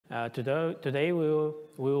Today we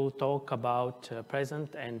will talk about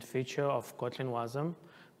present and future of Kotlin Wasm.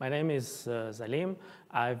 My name is Zalim.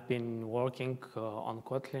 I've been working on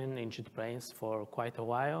Kotlin in JetBrains for quite a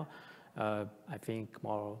while. I think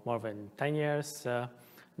more than 10 years.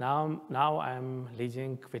 Now I'm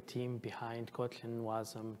leading the team behind Kotlin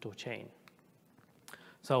Wasm toolchain.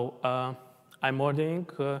 So I'm wondering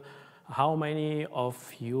how many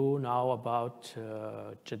of you know about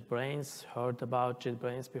JetBrains, heard about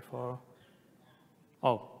JetBrains before?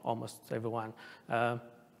 Oh, almost everyone.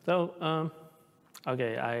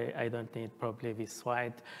 Okay, I don't need probably this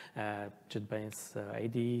slide. JetBrains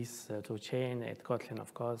IDs, toolchain, and Kotlin,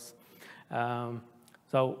 of course.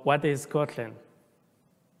 So what is Kotlin?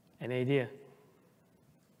 Any idea?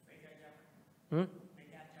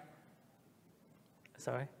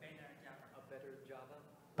 Sorry?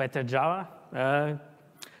 Better Java?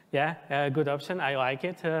 Yeah, good option. I like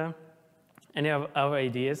it. Any other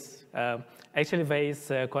ideas? Actually, there is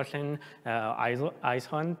Kotlin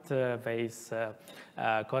Iceland. There is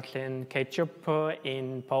Kotlin Ketchup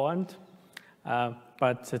in Poland.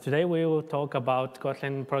 But today we will talk about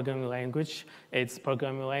Kotlin programming language. It's a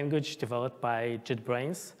programming language developed by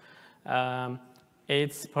JetBrains.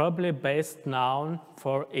 It's probably best known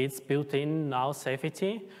for its built-in null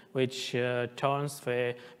safety, which turns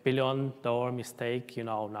the billion-dollar mistake,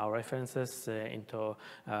 null references into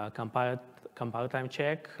compile time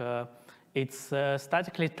check. It's a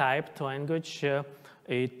statically typed language.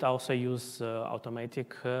 It also uses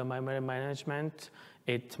automatic memory management.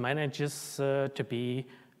 It manages to be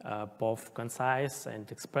both concise and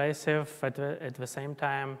expressive at the same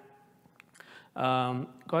time.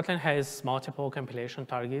 Kotlin has multiple compilation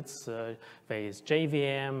targets. There is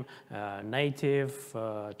JVM, native,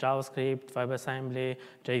 JavaScript, WebAssembly,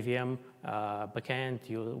 JVM backend,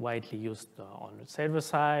 widely used on the server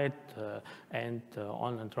side and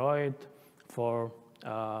on Android. For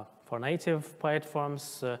native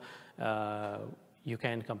platforms, you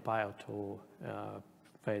can compile to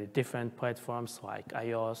very different platforms like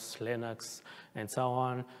iOS, Linux, and so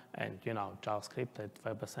on, and JavaScript and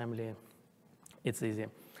WebAssembly. It's easy.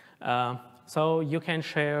 So you can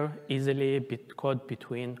share easily code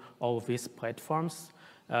between all of these platforms.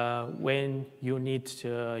 When you need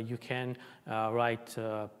to, you can write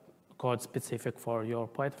code specific for your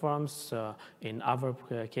platforms. In other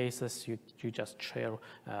cases, you just share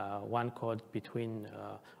one code between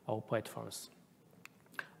all platforms.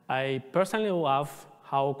 I personally love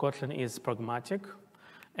how Kotlin is pragmatic,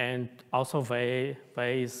 and also there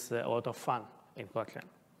is a lot of fun in Kotlin.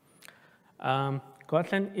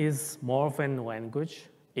 Kotlin is more than a language.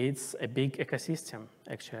 It's a big ecosystem,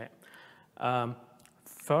 actually.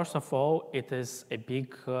 First of all, it is a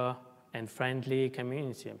big and friendly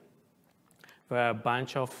community. There are a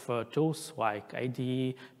bunch of tools like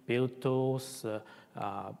IDE, build tools,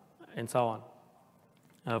 and so on.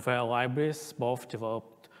 There are libraries, both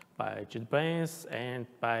developed by JetBrains and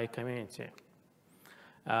by community.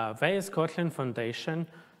 There is Kotlin Foundation,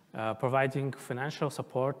 providing financial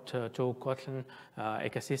support to Kotlin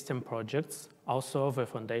ecosystem projects. Also, the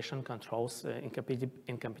foundation controls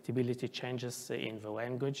incompatibility changes in the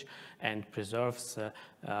language and preserves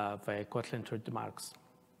the Kotlin trademarks.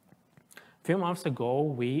 A few months ago,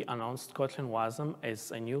 we announced Kotlin Wasm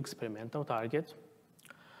as a new experimental target.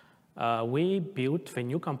 We built the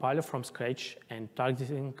new compiler from scratch and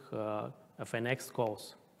targeting the next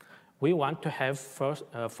goals. We want to have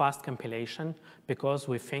fast compilation because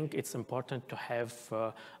we think it's important to have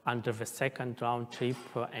under the second round trip,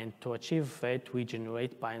 and to achieve that we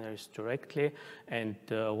generate binaries directly, and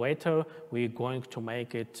later we're going to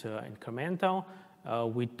make it incremental.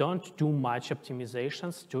 We don't do much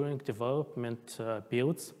optimizations during development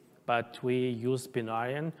builds, but we use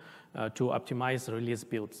binarian to optimize release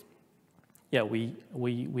builds. Yeah,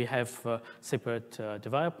 we have separate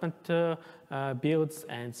development builds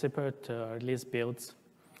and separate release builds.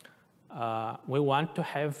 We want to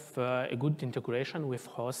have a good integration with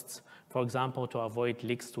hosts, for example, to avoid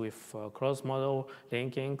leaks with cross-model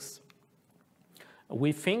linkings.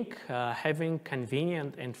 We think having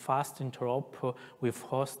convenient and fast interop with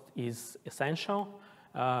hosts is essential.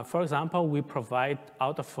 For example, we provide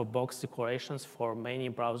out-of-the-box declarations for many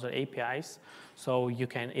browser APIs, so you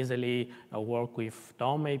can easily work with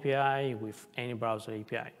DOM API, with any browser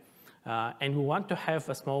API. And we want to have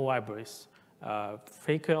small libraries.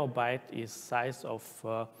 3 kilobyte is size of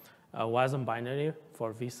Wasm binary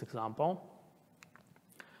for this example.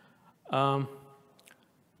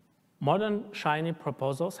 Modern shiny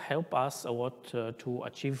proposals help us a lot to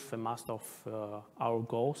achieve most of our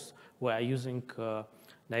goals. We are using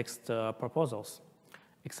next proposals.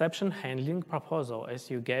 exception handling proposal. As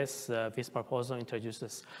you guess, this proposal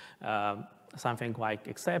introduces something like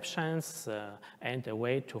exceptions and a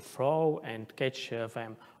way to throw and catch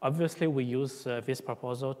them. Obviously, we use this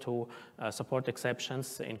proposal to support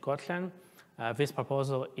exceptions in Kotlin. This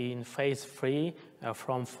proposal in phase 3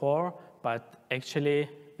 from 4, but actually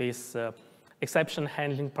this exception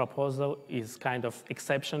handling proposal is kind of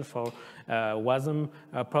exception for Wasm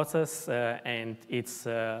process, and it's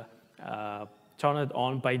turned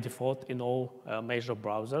on by default in all major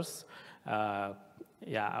browsers.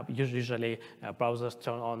 Yeah, usually browsers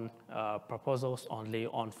turn on proposals only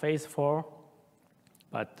on phase 4,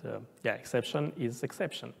 but yeah, exception is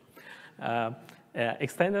exception.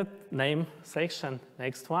 Extended name section,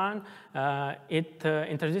 next one. It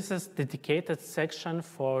introduces dedicated section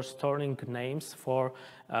for storing names for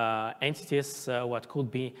entities what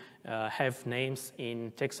could be have names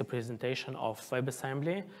in text representation of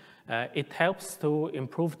WebAssembly. It helps to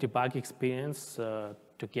improve debug experience,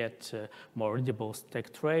 to get more readable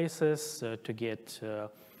stack traces, to get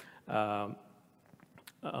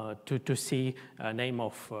to see name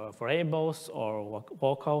of variables or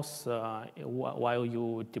vocals while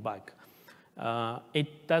you debug.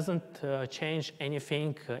 It doesn't change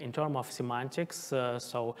anything in terms of semantics,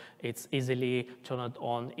 so it's easily turned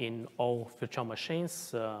on in all virtual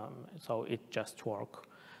machines, so it just works.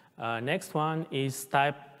 Next one is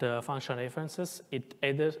typed function references. It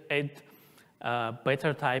adds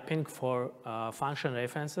better typing for function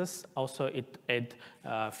references. Also, it adds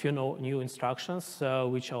a few new instructions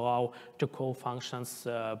which allow to call functions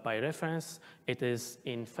by reference. It is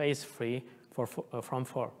in phase 3 from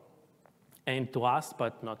 4. And last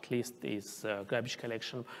but not least is garbage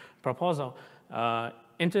collection proposal.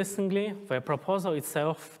 Interestingly, the proposal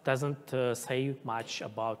itself doesn't say much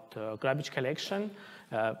about garbage collection.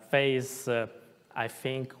 There is I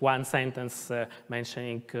think one sentence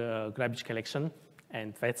mentioning garbage collection,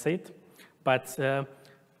 and that's it. But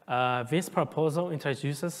this proposal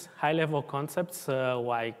introduces high-level concepts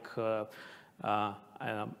like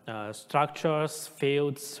structures,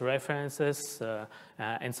 fields, references,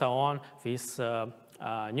 and so on. These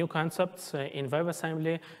new concepts in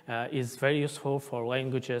WebAssembly is very useful for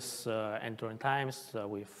languages and runtimes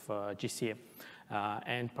with GC.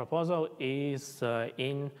 And proposal is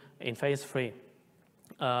in phase 3.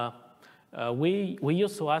 We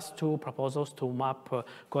use last two proposals to map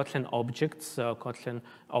Kotlin objects, Kotlin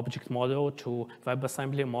object model to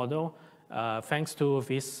WebAssembly model. Thanks to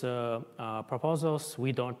these proposals,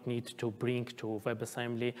 we don't need to bring to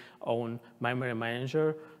WebAssembly own memory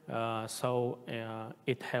manager, so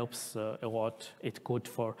it helps a lot. It's good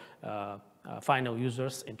for final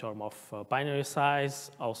users in terms of binary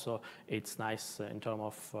size. Also, it's nice in terms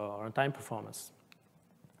of runtime performance.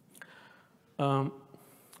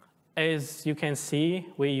 As you can see,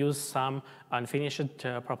 we use some unfinished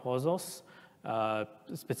proposals,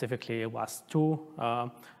 specifically last two.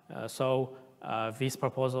 So these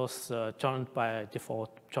proposals turned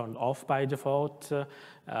off by default,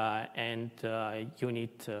 and you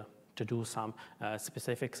need to do some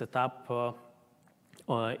specific setup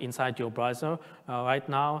inside your browser right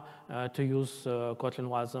now to use Kotlin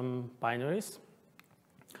Wasm binaries.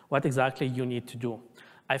 What exactly you need to do?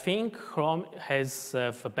 I think Chrome has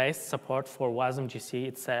the best support for Wasm GC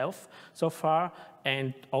itself so far,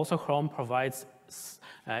 and also Chrome provides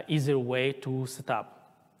easier way to set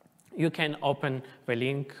up. You can open the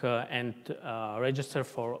link and register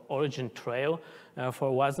for origin trail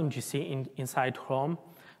for Wasm GC inside Chrome.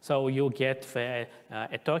 So you get a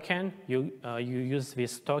token. You use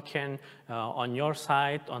this token on your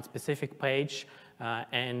site on specific page.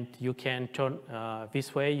 And you can turn,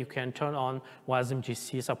 this way you can turn on Wasm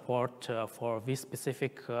GC support for this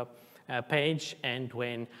specific page, and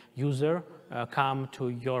when user come to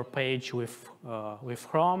your page with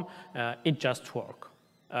Chrome, it just works.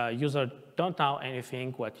 User don't know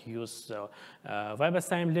anything what you use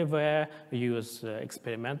WebAssembly there, you use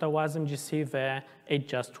experimental Wasm GC there, it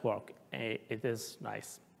just works. It is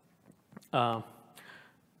nice.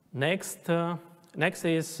 Next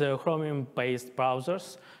is Chromium-based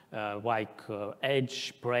browsers like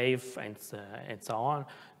Edge, Brave, and so on.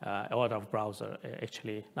 A lot of browsers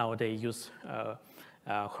actually nowadays use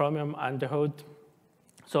Chromium under hood.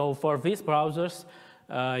 So for these browsers,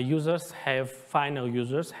 final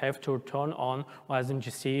users have to turn on Wasm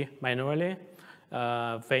GC manually.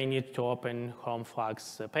 They need to open Chrome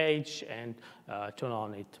flags page and turn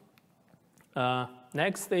on it.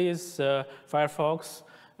 Next is Firefox.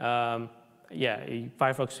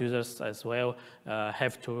 Firefox users as well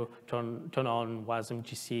have to turn on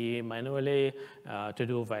Wasm-GC manually to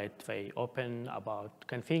do that. They open about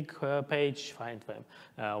config page, find the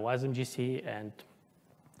Wasm-GC, and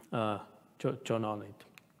turn on it.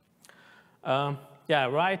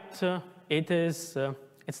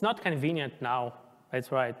 It's not convenient now.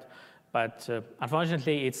 That's right. But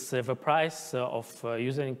unfortunately, it's the price of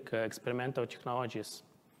using experimental technologies.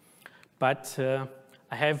 But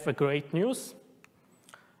I have great news.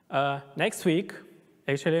 Next week,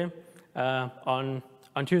 actually, on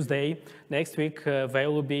Tuesday, next week,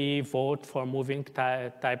 there will be vote for moving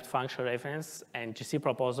typed function reference and GC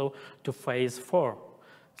proposal to phase 4.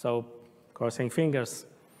 So crossing fingers.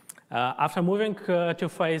 After moving to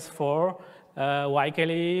phase 4,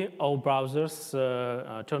 likely all browsers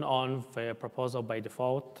turn on the proposal by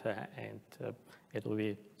default, and it will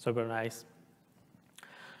be super nice.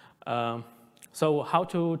 So how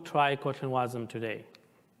to try Kotlin Wasm today?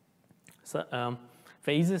 So,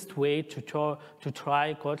 the easiest way to try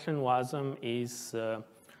Kotlin Wasm is to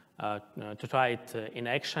try it in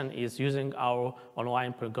action is using our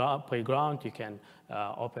online playground. You can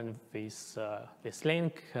open this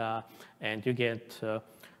link, and you get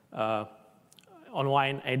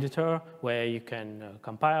online editor where you can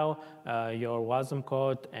compile your Wasm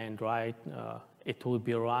code and write. It will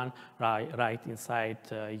be run right inside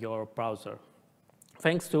your browser.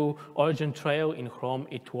 Thanks to Origin Trail in Chrome,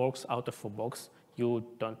 it works out of the box. You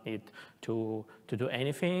don't need to do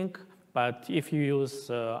anything. But if you use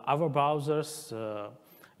other browsers,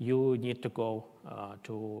 you need to go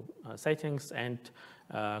to settings and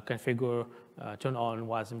configure, turn on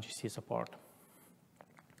Wasm-GC support.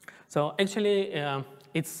 So actually,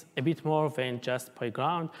 it's a bit more than just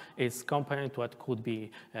playground. It's component what could be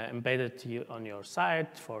embedded on your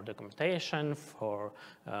site for documentation, for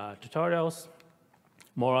tutorials.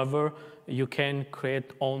 Moreover, you can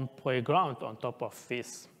create own playground on top of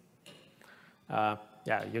this.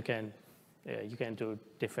 You can do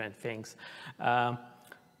different things.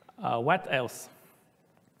 What else?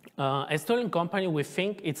 As tooling company, we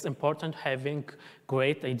think it's important having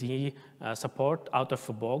great IDE support out of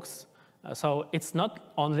the box. So it's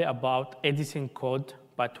not only about editing code,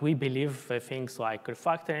 but we believe things like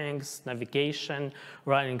refactorings, navigation,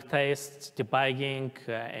 running tests, debugging,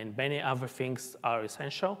 and many other things are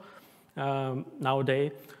essential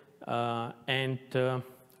nowadays.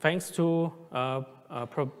 Thanks to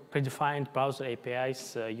predefined browser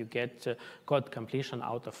APIs, you get code completion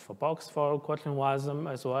out of the box for Kotlin Wasm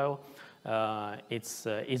as well. It's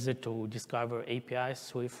easy to discover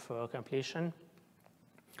APIs with completion.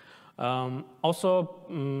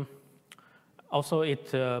 Also,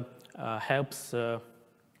 it helps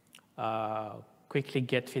quickly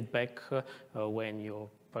get feedback when you,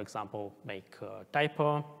 for example, make a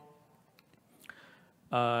typo.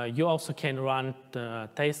 You also can run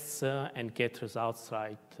tests and get results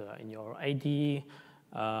right in your IDE.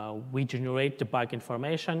 We generate the bug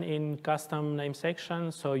information in custom name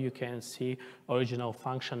section, so you can see original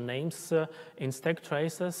function names in stack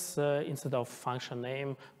traces instead of function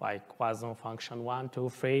name like Wasm function 1, 2,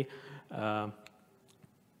 3.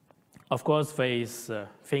 Of course, there is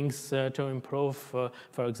things to improve.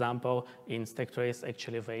 For example, in stack trace,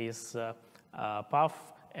 actually there is a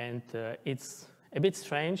path, and it's a bit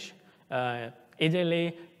strange.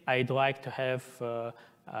 Ideally, I'd like to have a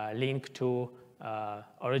link to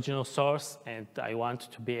original source, and I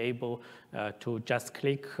want to be able to just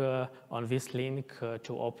click on this link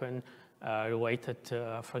to open a related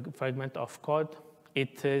fragment of code.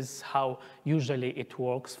 It is how usually it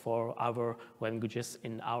works for other languages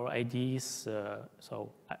in our IDEs. So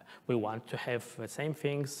we want to have the same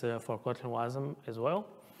things for Kotlin Wasm as well.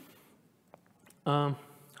 How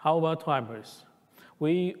about libraries?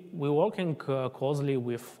 We're working closely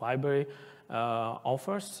with library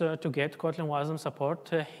authors to get Kotlin Wasm support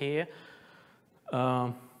here.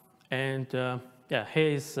 Here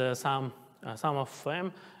is some of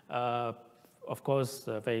them. Of course,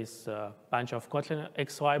 there is a bunch of Kotlin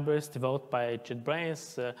X libraries developed by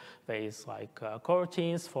JetBrains. There is like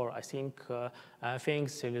coroutines for async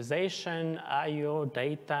things, serialization, I/O,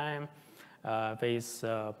 datetime. There is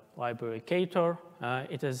library Ktor.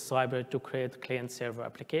 It is a library to create client-server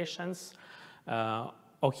applications.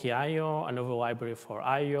 OKIO, another library for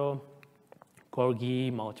I/O.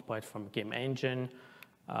 Corgi, multi-platform game engine.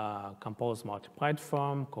 Compose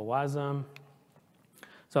multi-platform, CoWasm.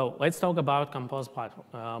 So let's talk about Compose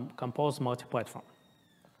multi-platform.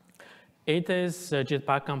 It is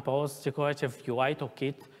Jetpack Compose declarative UI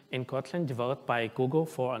toolkit in Kotlin developed by Google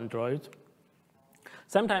for Android.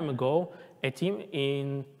 Some time ago, a team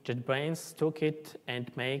in JetBrains took it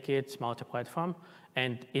and make it multi-platform,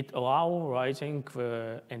 and it allows writing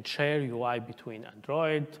and share UI between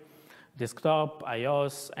Android, desktop,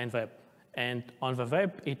 iOS, and web. And on the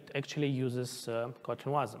web, it actually uses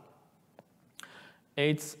Kotlin Wasm.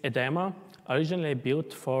 It's a demo originally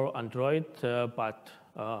built for Android, but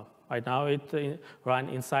right now it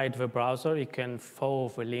runs inside the browser. You can follow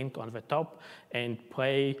the link on the top and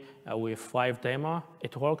play with live demo.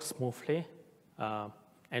 It works smoothly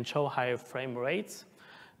and show higher frame rates.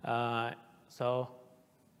 So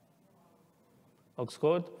looks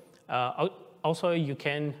good. Also, you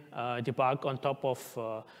can debug on top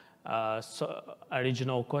of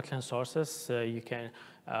original Kotlin sources. You can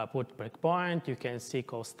put breakpoint, you can see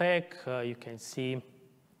call stack, you can see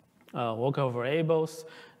local variables,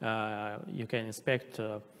 you can inspect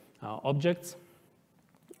objects.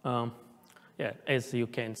 Yeah, as you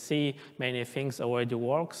can see, many things already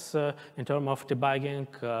works in terms of debugging,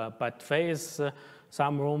 but there is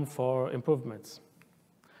some room for improvements.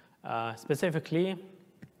 Specifically,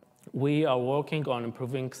 we are working on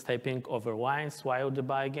improving stepping over lines while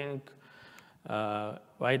debugging.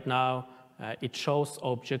 Right now, it shows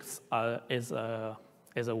objects as a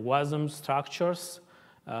Wasm structures.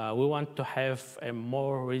 We want to have a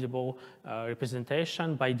more readable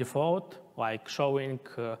representation by default, like showing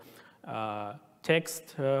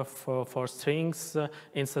text for strings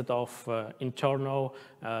instead of internal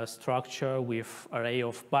structure with array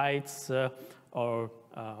of bytes, or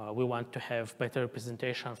we want to have better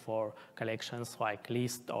representation for collections like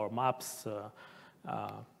list or maps.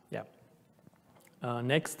 Yeah.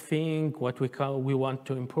 Next thing, what we want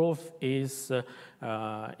to improve is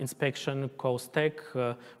inspection call stack.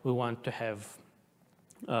 We want to have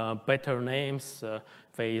better names.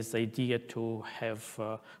 There is idea to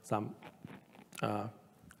have some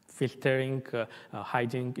filtering,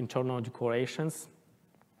 hiding internal declarations.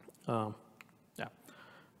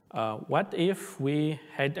 What if we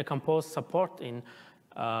had a compose support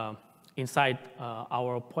inside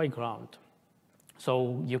our playground?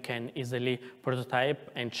 So you can easily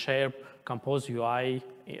prototype and share compose UI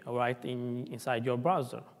right inside your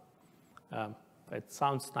browser. It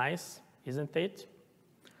sounds nice, isn't it?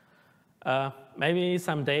 Maybe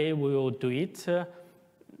someday we will do it.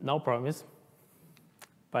 No promise.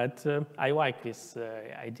 But I like this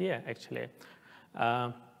idea, actually.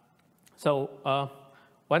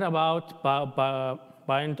 What about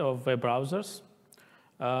bind of web browsers?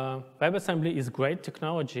 WebAssembly is great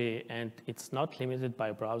technology, and it's not limited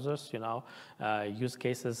by browsers. You know, use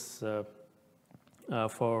cases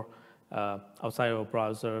for outside of a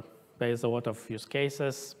browser. There's a lot of use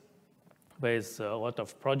cases. There's a lot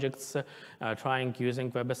of projects trying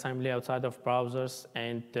using WebAssembly outside of browsers,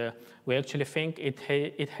 and we actually think it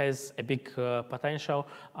has a big potential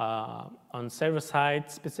on server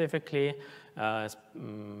side specifically.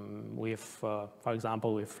 With, for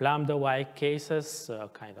example, with Lambda-like cases,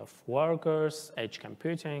 kind of workers, edge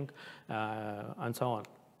computing, and so on.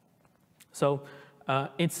 So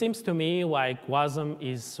it seems to me like Wasm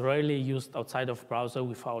is rarely used outside of browser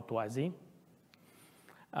without WASI.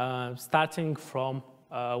 Starting from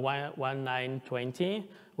 1.9.20,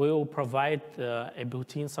 we will provide a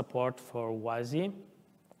built-in support for WASI.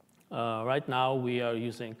 Right now, we are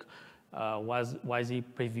using WASI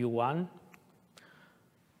Preview 1.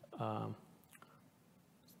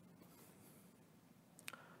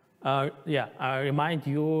 I remind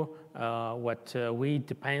you what we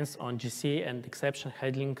depends on GC and exception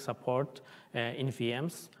handling support in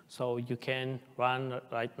VMs. So you can run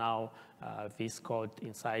right now this code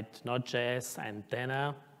inside Node.js and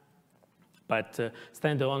Dena. But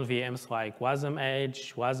standalone VMs like Wasm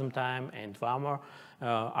Edge, Wasm Time, and Vammer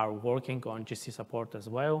are working on GC support as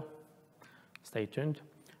well. Stay tuned.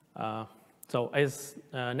 So as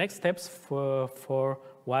next steps for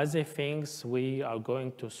WASI things, we are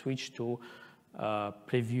going to switch to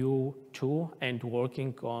Preview 2 and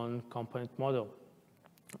working on component model.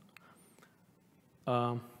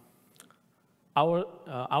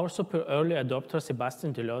 Our super early adopter,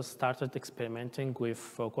 Sebastian Delos, started experimenting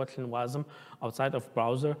with Kotlin Wasm outside of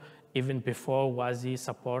browser even before WASI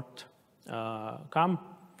support come.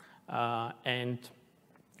 And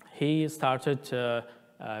he started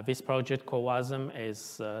this project called Wasm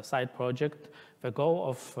as a side project. The goal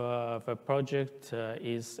of the project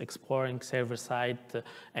is exploring server-side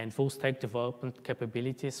and full-stack development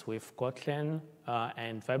capabilities with Kotlin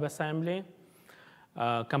and WebAssembly.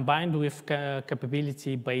 Combined with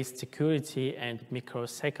capability-based security and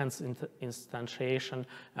microseconds instantiation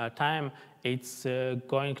time, it's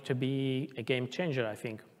going to be a game changer, I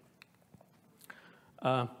think.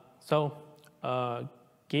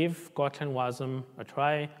 give Kotlin Wasm a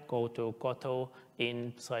try. Go to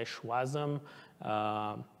kotlin/wasm.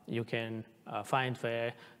 You can find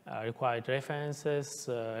the required references,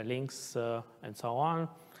 links, and so on.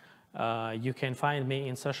 You can find me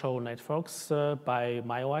in social networks by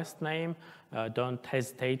my last name. Don't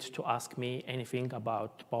hesitate to ask me anything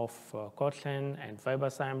about both Kotlin and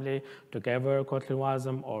WebAssembly, together Kotlin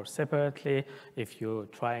Wasm, or separately if you're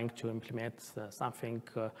trying to implement something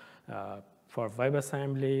for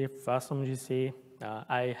WebAssembly, Wasm-GC.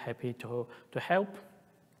 I'm happy to help.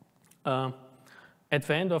 At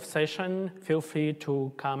the end of session, feel free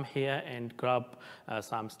to come here and grab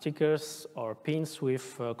some stickers or pins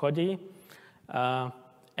with Cody.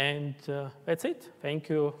 And that's it. Thank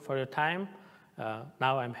you for your time.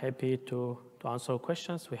 Now I'm happy to answer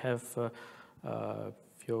questions. We have a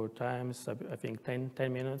few times, I think 10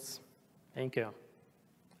 minutes. Thank you.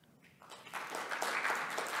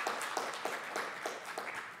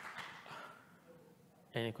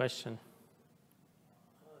 Any question?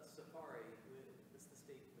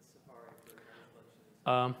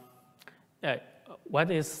 Yeah,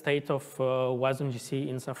 what is state of Wasm-GC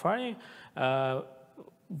in Safari?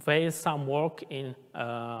 There is some work in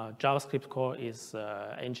JavaScript core is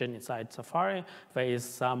engine inside Safari. There is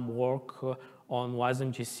some work on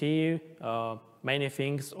Wasm-GC. Many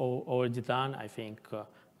things already done. I think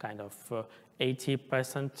kind of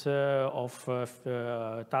 80%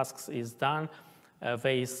 of tasks is done.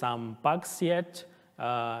 There is some bugs yet.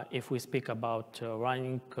 If we speak about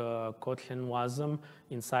running Kotlin Wasm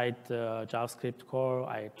inside JavaScript core,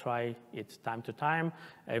 I try it time to time.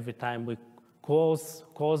 Every time we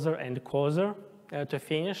closer and closer to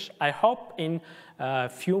finish. I hope in a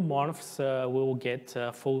few months we will get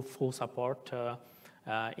full support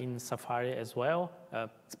in Safari as well.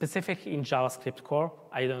 Specifically in JavaScript core,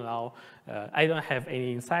 I don't know. I don't have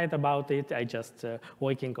any insight about it. I just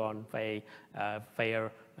working on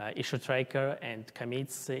their issue tracker and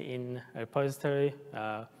commits in a repository.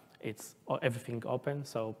 It's everything open.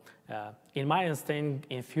 So in my understanding,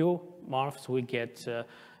 in few months we get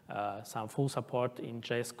some full support in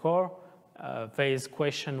JS core. There is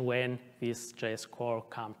question when this JS core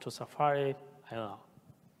come to Safari. I don't know.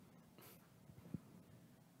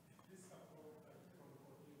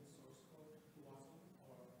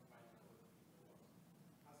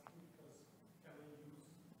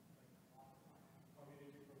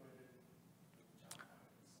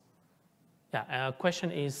 Yeah,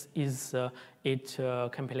 question is it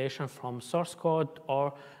compilation from source code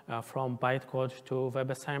or from bytecode to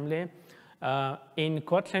WebAssembly? In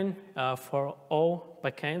Kotlin, for all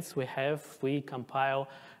backends we compile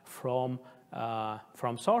from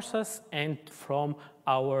sources and from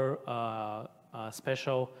our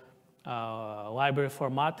special library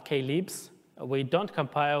format, klibs. We don't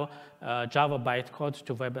compile Java bytecode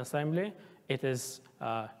to WebAssembly. It is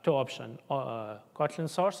two options, Kotlin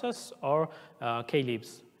sources or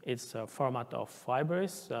klibs. It's a format of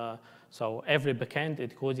libraries. So every backend,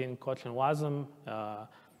 including Kotlin Wasm,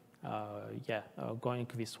 going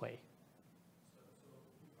this way.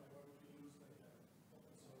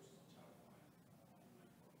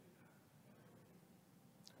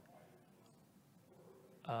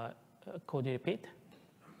 Could you repeat? You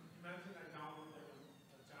mentioned I download a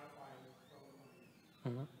jar file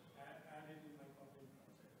from the add it in my Kotlin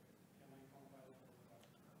project. Can I compile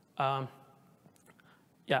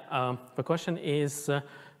it? The question is,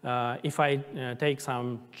 if I take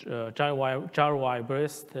some jar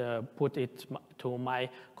libraries, put it to my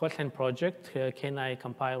Kotlin project, can I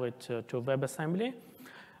compile it to WebAssembly?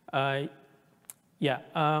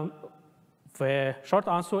 The short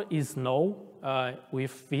answer is no.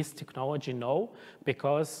 With this technology, no,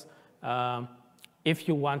 because if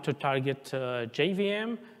you want to target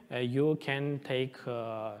JVM, you can take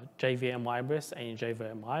JVM libraries, any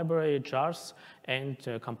JVM library, jars, and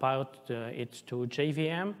compile it to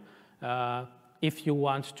JVM. If you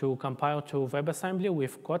want to compile to WebAssembly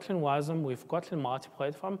with Kotlin Wasm, with Kotlin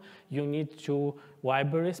multi-platform, you need to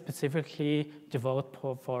library specifically developed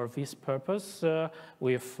for this purpose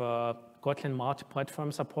with Kotlin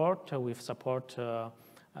multi-platform support, with support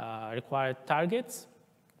required targets.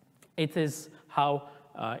 It is how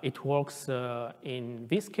it works in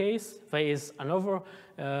this case. There is another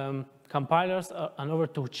compilers, another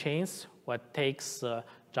two chains what takes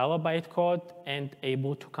Java bytecode and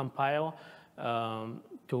able to compile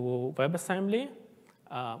to WebAssembly.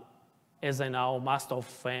 As I know, most of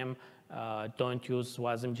them don't use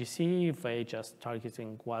Wasm-GC. They just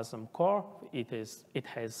targeting Wasm core. It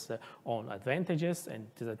has own advantages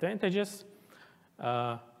and disadvantages.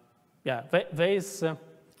 There is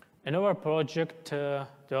another project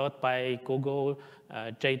developed by Google,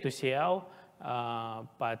 J2CL,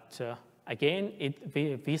 but again,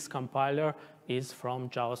 this compiler is from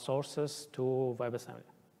Java sources to WebAssembly.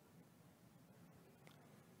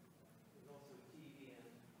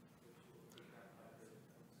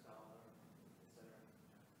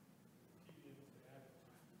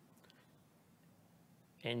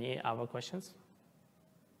 Any other questions?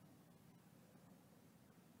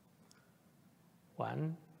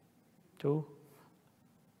 One, two,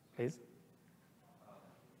 please.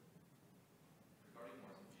 Regarding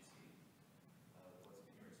Wasm-GC, what's been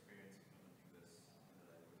your experience implementing this in the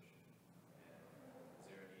language? And is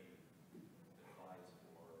there any advice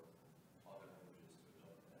for other languages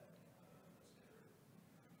to adopt that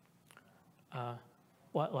standard?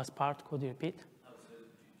 What part could you repeat? So do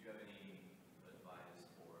you have any advice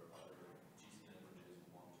for other GC languages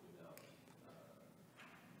who want to adopt?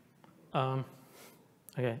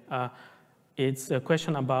 Okay, it's a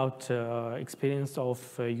question about experience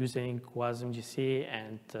of using Wasm-GC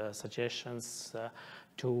and suggestions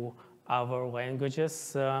to other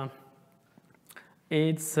languages.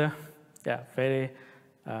 It's yeah, very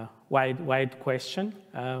wide question.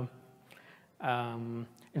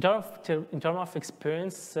 In terms of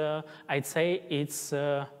experience, I'd say it's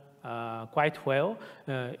quite well.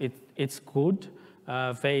 It's good.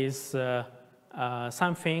 There is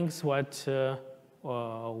some things what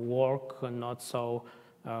work not so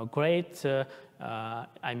great.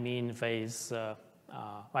 I mean, there's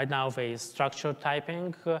right now there's structure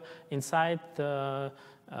typing inside,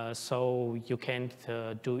 so you can't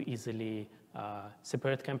do easily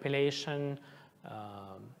separate compilation.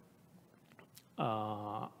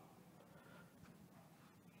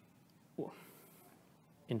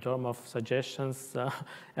 In terms of suggestions,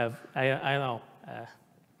 I know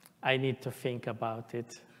I need to think about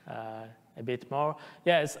it a bit more.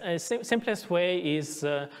 Yes, simplest way is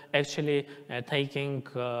actually taking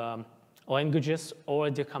languages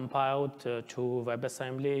already compiled to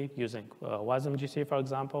WebAssembly using Wasm-GC, for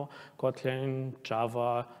example, Kotlin,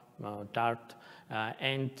 Java, Dart,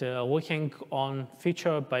 and looking on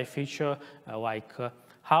feature by feature, like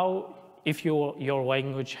how, if your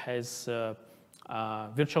language has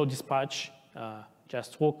virtual dispatch,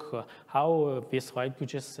 just look how these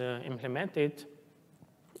languages implement it.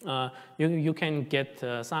 You can get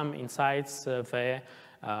some insights there.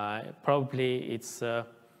 Probably it's the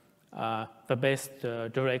best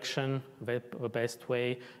direction, the best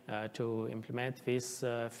way to implement these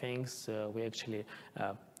things. We actually,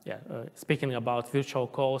 speaking about virtual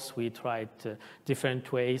calls, we tried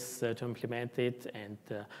different ways to implement it,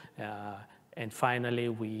 and finally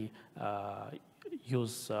we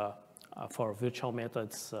use for virtual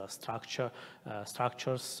methods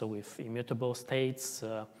structures with immutable states.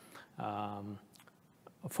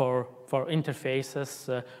 For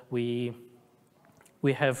interfaces, we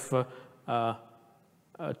have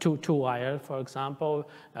two wire, for example.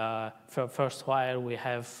 For first wire, we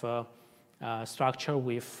have structure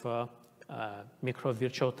with micro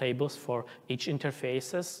virtual tables for each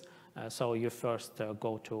interfaces. So you first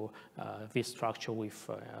go to this structure with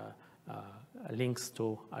links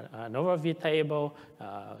to an overview table.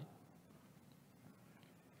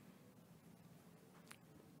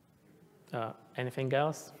 Anything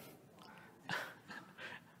else?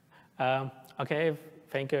 Okay,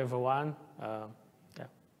 thank you everyone.